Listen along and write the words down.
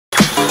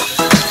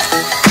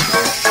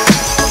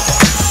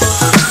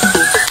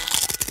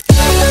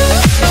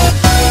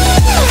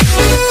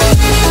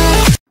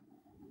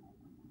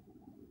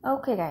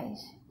Okay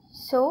guys,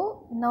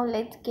 so now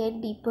let's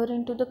get deeper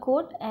into the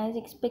code. As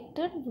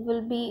expected, we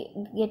will be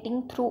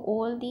getting through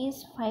all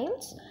these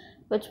files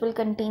which will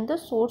contain the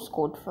source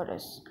code for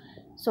us.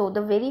 So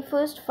the very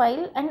first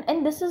file,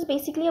 and this is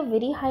basically a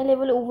very high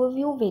level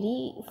overview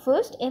very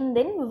first, and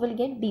then we will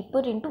get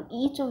deeper into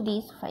each of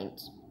these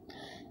files.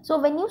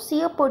 So when you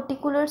see a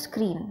particular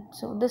screen,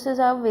 so this is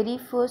our very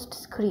first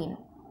screen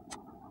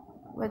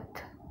with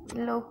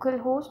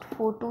localhost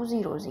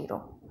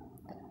 4200.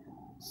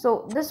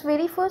 So this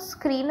very first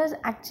screen is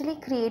actually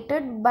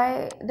created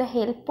by the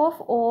help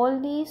of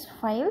all these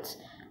files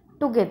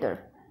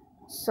together.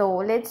 So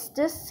let's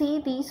just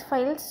see these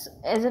files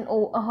as a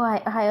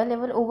higher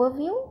level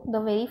overview.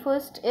 The very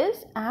first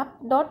is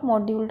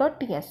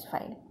app.module.ts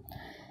file.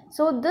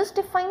 So this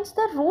defines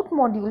the root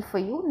module for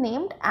you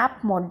named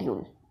app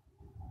module.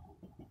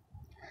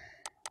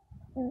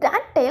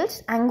 That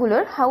tells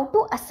Angular how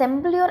to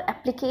assemble your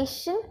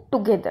application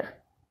together.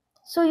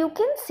 So you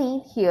can see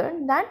here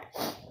that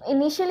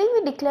initially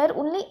we declare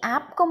only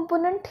app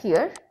component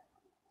here,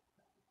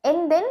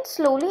 and then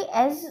slowly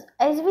as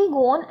we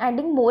go on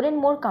adding more and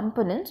more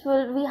components,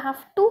 we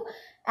have to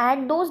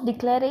add those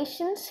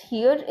declarations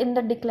here in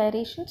the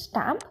declarations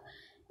tab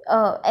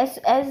as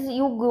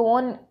you go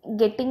on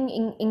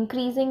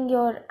increasing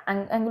your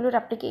Angular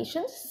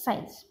application's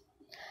size.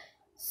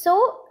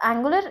 So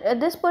Angular,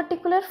 this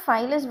particular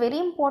file is very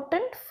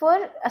important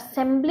for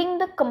assembling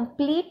the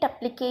complete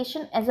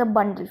application as a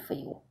bundle for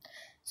you.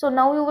 So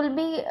now you will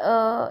be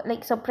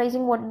like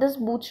surprising what this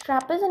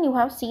bootstrap is, and you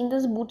have seen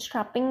this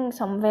bootstrapping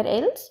somewhere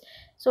else.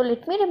 So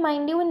let me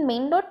remind you, in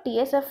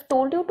main.ts I've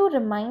told you to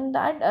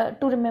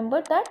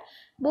remember that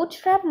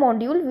bootstrap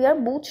module, we are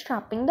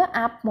bootstrapping the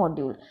app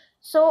module.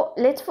 So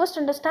let's first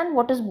understand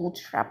what is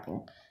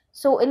bootstrapping.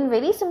 So in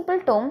very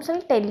simple terms,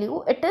 I'll tell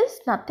you, it is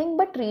nothing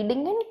but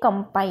reading and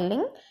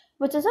compiling,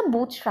 which is a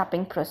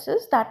bootstrapping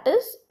process. That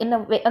is, in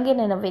a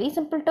very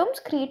simple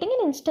terms, creating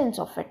an instance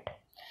of it.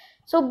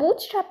 So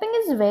bootstrapping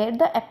is where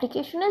the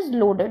application is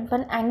loaded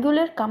when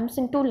Angular comes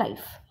into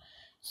life.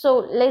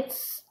 So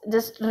let's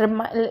just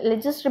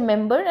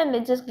remember, and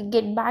let's just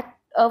get back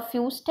a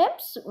few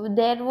steps.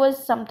 There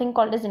was something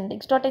called as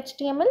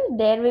index.html.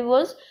 There we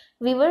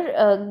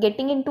were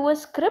getting into a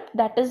script,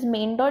 that is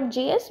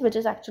main.js, which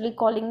is actually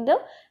calling the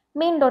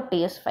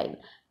main.ts file.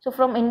 So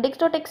from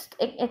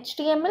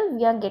index.html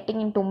we are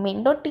getting into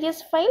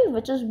main.ts file,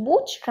 which is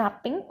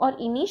bootstrapping or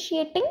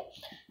initiating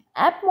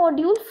app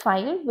module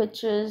file,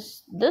 which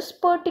is this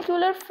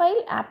particular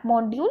file, app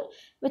module,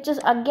 which is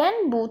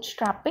again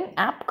bootstrapping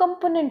app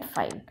component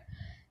file.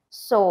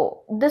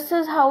 So this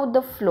is how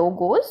the flow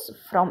goes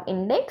from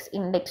index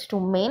to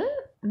main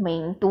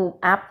to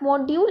app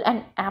module,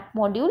 and app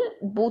module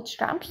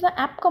bootstraps the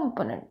app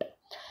component.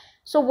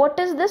 So what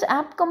is this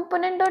app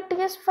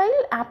component.ts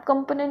file? App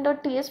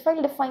component.ts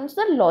file defines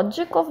the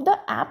logic of the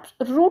app's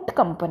root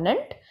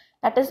component,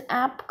 that is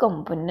app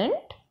component.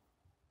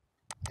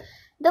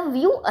 The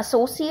view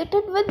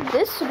associated with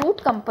this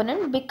root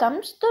component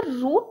becomes the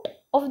root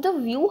of the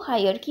view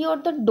hierarchy or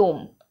the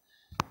DOM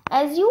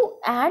as you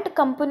add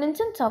components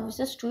and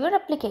services to your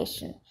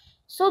application.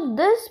 So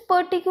this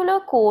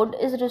particular code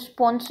is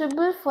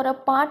responsible for a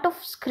part of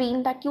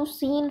screen that you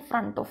see in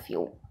front of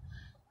you.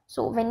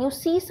 So when you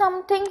see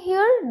something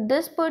here,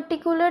 this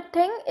particular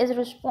thing is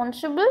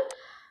responsible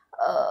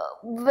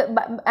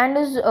and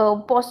is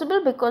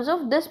possible because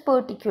of this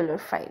particular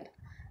file.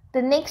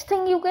 The next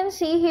thing you can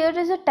see here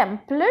is a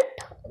template,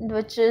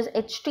 which is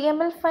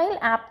HTML file,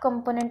 app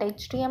component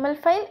HTML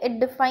file. It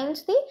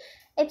defines the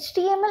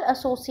HTML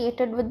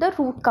associated with the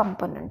root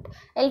component.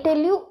 I'll tell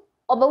you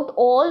about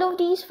all of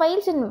these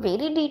files in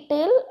very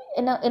detail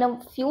in a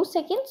few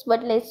seconds,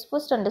 but let's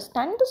first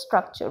understand the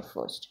structure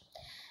first.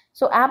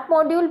 So app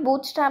module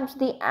bootstraps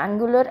the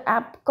Angular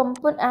app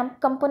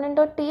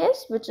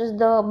component.ts, which is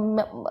the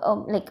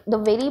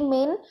very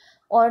main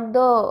or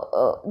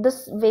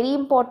this very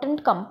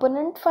important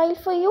component file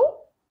for you,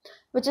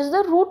 which is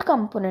the root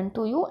component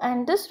to you,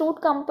 and this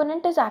root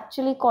component is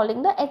actually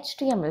calling the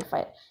HTML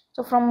file.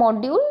 So from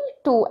module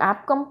to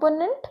app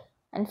component,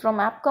 and from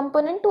app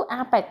component to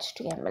app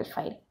HTML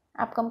file,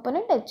 app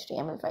component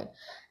HTML file.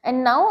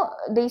 And now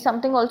there is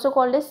something also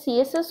called as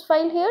CSS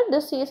file here.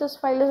 This CSS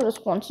file is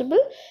responsible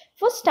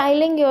for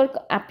styling your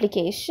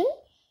application,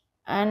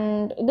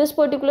 and this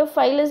particular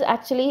file is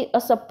actually a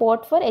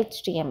support for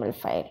HTML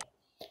file,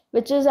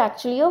 which is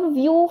actually a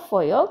view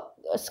for your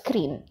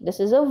screen. This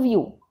is a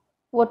view,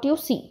 what you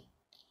see.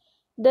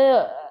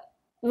 The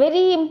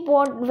very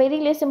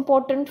less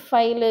important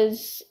file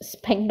is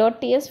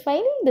spec.ts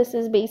file. This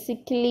is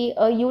basically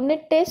a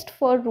unit test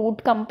for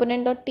root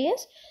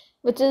component.ts,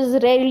 which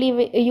is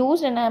rarely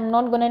used, and I am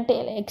not going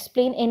to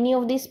explain any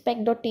of these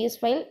spec.ts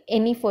file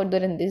any further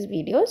in these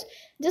videos.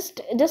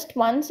 Just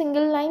one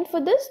single line for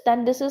this,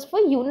 that this is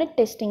for unit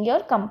testing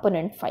your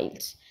component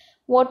files.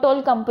 What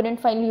all component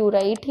file you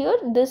write here,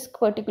 this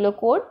particular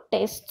code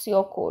tests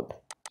your code.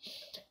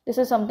 This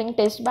is something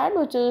test bad,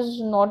 which is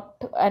not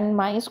in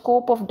my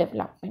scope of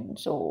development.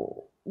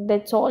 So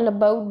that's all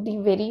about the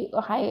very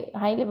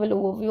high level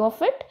overview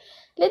of it.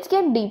 Let's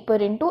get deeper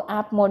into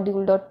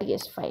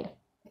appmodule.ts file.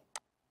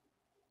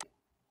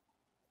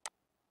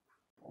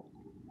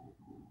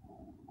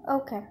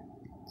 Okay,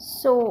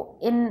 so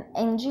in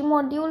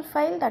NgModule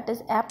file, that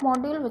is app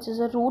module, which is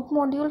a root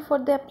module for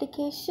the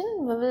application,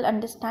 we will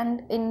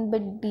understand in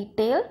bit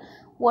detail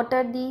what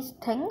are these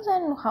things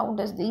and how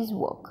does these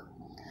work.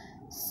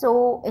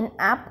 So in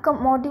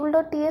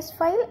appmodule.ts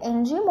file,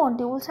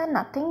 NgModules are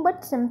nothing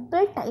but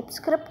simple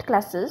TypeScript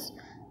classes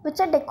which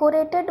are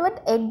decorated with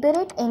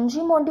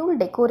 @NgModule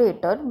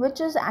decorator,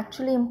 which is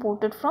actually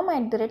imported from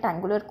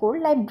 @Angular code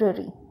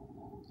library.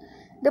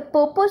 The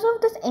purpose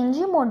of this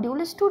NgModule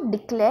is to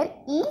declare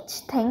each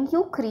thing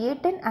you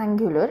create in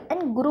Angular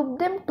and group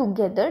them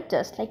together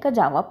just like a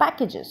Java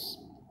packages.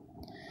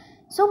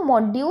 So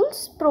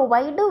modules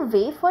provide a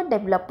way for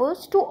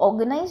developers to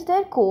organize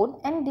their code,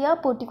 and they are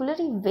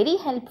particularly very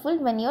helpful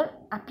when your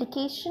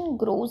application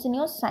grows in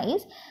your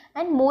size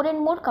and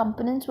more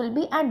components will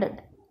be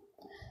added.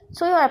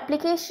 So your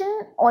application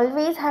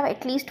always have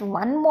at least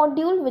one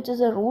module, which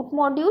is a root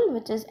module,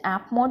 which is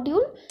app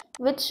module,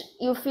 which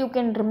if you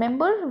can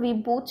remember, we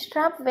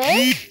bootstrap where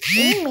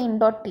in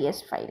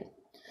main.ts file.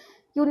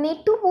 You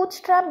need to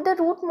bootstrap the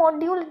root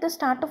module at the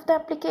start of the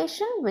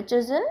application, which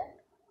is in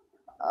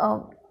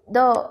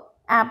the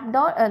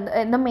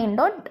the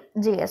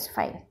main.js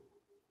file.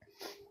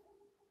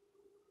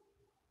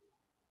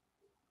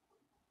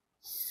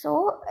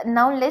 So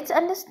now let's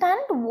understand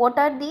what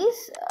are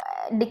these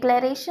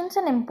declarations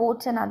and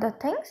imports and other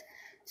things.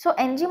 So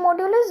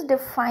NgModule is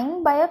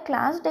defined by a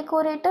class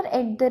decorator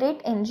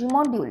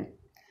 @NgModule.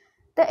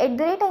 The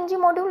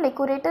 @NgModule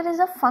decorator is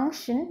a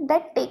function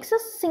that takes a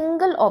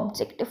single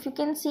object. If you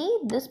can see,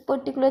 this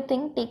particular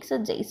thing takes a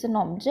JSON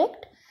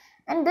object,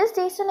 and this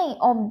JSON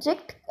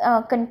object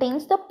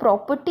contains the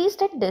properties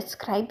that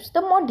describes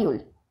the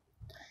module.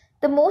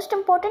 The most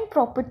important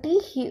property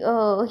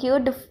here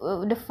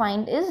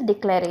defined is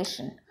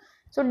declaration.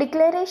 So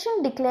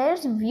declaration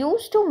declares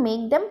views to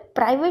make them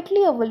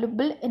privately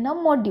available in a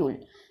module.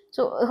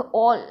 So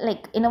all,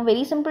 like in a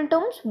very simple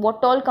terms,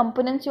 what all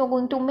components you're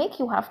going to make,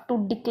 you have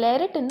to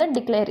declare it in the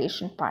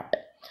declaration part.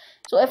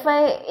 So if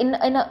I in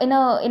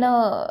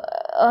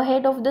a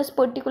head of this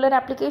particular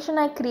application,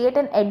 I create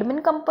an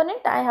admin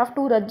component, I have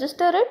to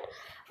register it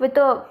with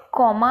a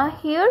comma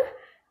here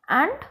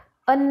and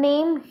a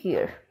name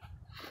here,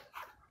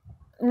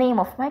 name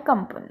of my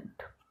component.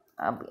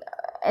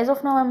 As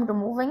of now I'm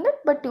removing it,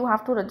 but you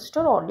have to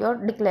register all your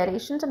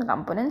declarations and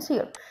components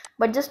here.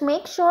 But just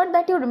make sure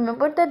that you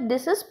remember that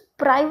this is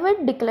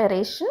private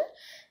declaration.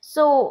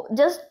 So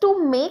just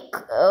to make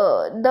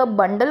the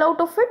bundle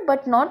out of it,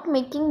 but not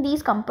making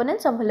these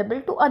components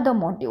available to other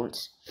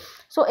modules.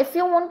 So if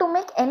you want to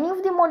make any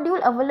of the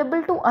module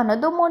available to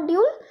another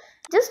module,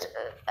 just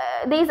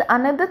there is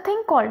another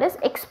thing called as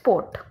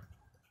export.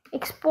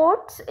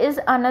 Exports is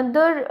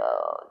another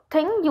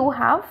thing you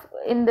have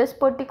in this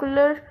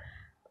particular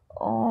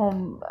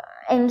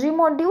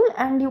NgModule,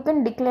 and you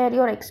can declare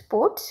your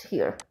exports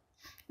here.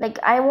 Like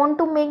I want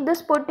to make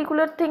this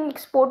particular thing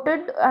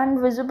exported and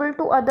visible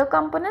to other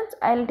components,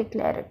 I'll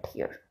declare it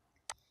here.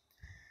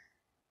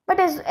 But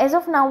as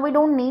of now we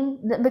don't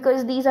need,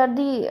 because these are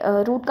the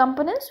root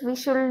components, we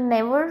should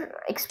never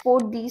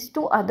export these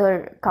to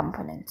other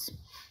components.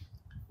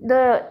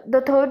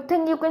 The third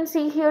thing you can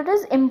see here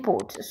is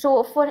imports.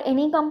 So for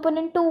any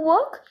component to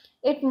work,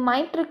 it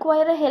might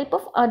require a help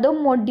of other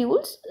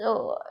modules,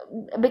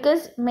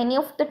 because many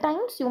of the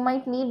times you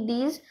might need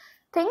these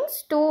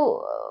things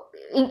to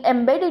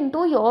embed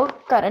into your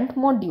current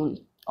module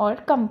or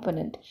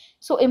component.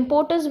 So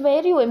import is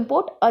where you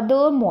import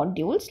other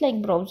modules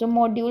like browser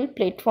module,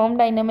 platform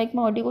dynamic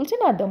modules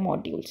and other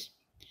modules.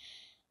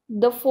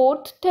 The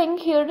fourth thing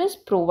here is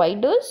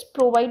providers.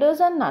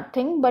 Providers are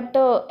nothing but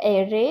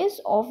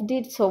arrays of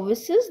the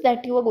services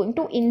that you are going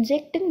to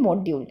inject in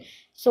module.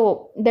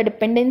 So the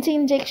dependency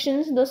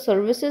injections, the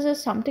services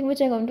is something which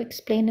I'm going to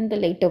explain in the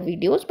later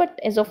videos. But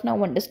as of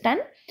now,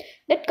 understand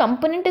that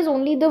component is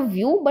only the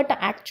view, but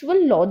the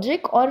actual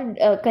logic or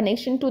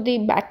connection to the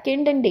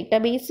backend and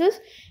databases,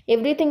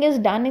 everything is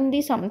done in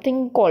the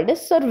something called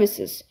as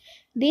services.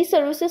 These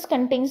services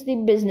contains the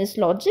business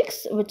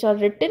logics which are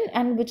written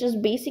and which is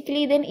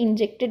basically then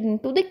injected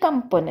into the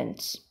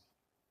components.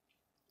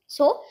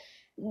 So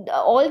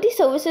all the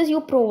services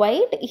you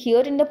provide here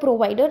in the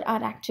provider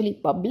are actually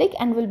public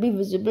and will be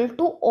visible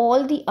to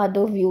all the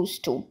other views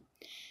too.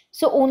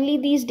 So only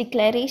these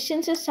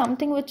declarations is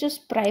something which is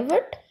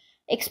private.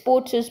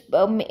 Exports is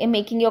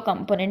making your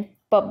component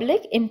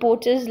public.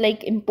 Imports is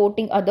like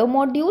importing other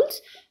modules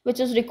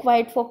which is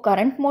required for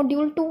current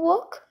module to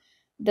work.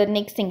 The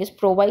next thing is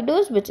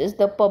providers, which is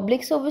the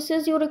public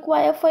services you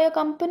require for your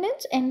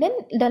components. And then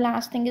the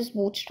last thing is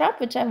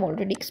bootstrap, which I've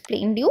already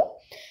explained you.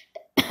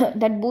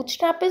 That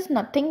bootstrap is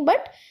nothing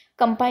but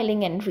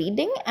compiling and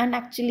reading and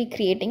actually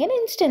creating an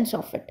instance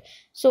of it.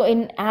 So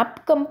in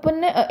app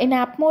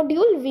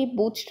module, we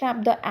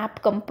bootstrap the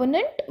app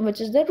component, which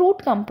is the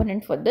root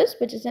component for this,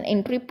 which is an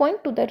entry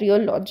point to the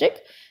real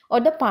logic or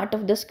the part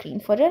of the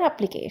screen for your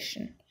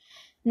application.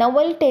 Now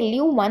I'll tell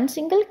you one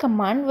single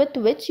command with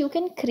which you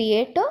can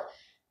create a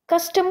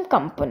custom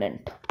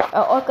component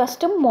or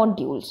custom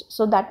modules.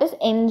 So that is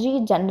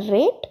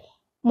NgGenerate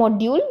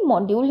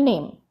module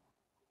name.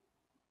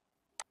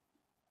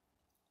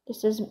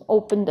 This is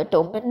open the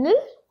terminal.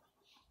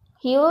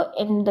 Here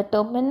in the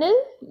terminal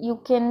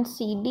you can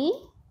cd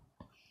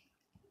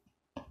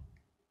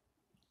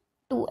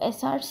to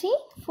src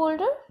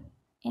folder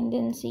and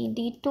then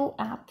cd to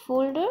app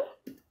folder.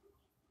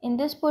 In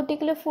this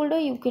particular folder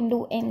you can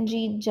do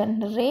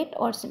NgGenerate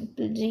or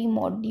simple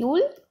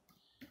gmodule,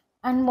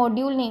 and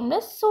module name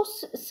is, so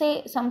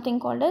say something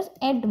called as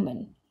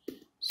admin.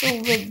 So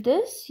with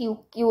this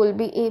you will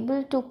be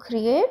able to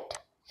create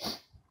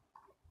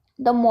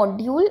the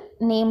module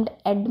named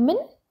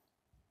admin.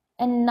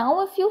 And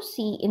now if you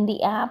see in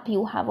the app,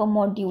 you have a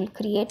module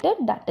created,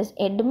 that is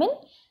admin,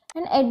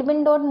 and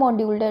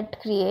admin.module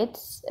that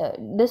creates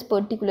this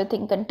particular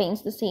thing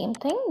contains the same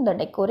thing, the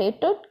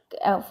decorator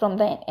from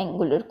the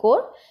Angular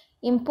core,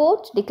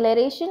 imports,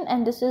 declaration,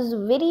 and this is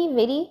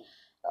very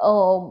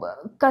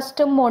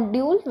custom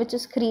module which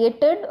is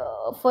created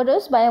for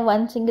us by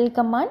one single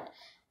command.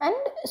 And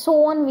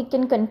so on, we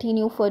can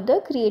continue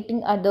further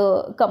creating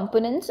other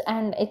components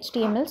and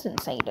HTMLs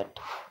inside it.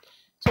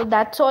 So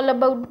that's all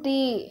about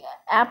the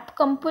app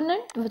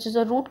component, which is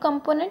a root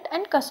component,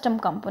 and custom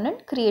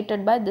component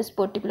created by this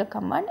particular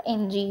command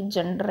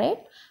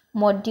NgGenerate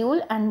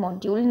module and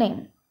module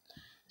name.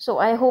 So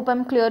I hope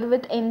I'm clear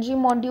with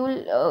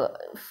NgModule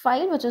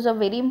file, which is a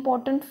very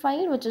important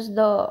file, which is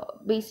the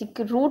basic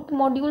root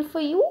module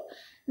for you.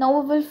 Now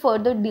we will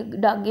further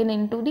dug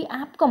into the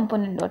app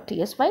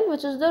component.ts file,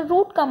 which is the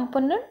root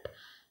component,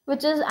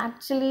 which is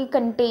actually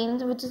containing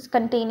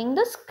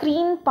the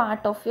screen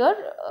part of your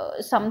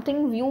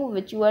something view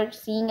which you are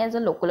seeing as a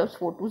localhost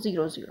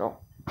 4200.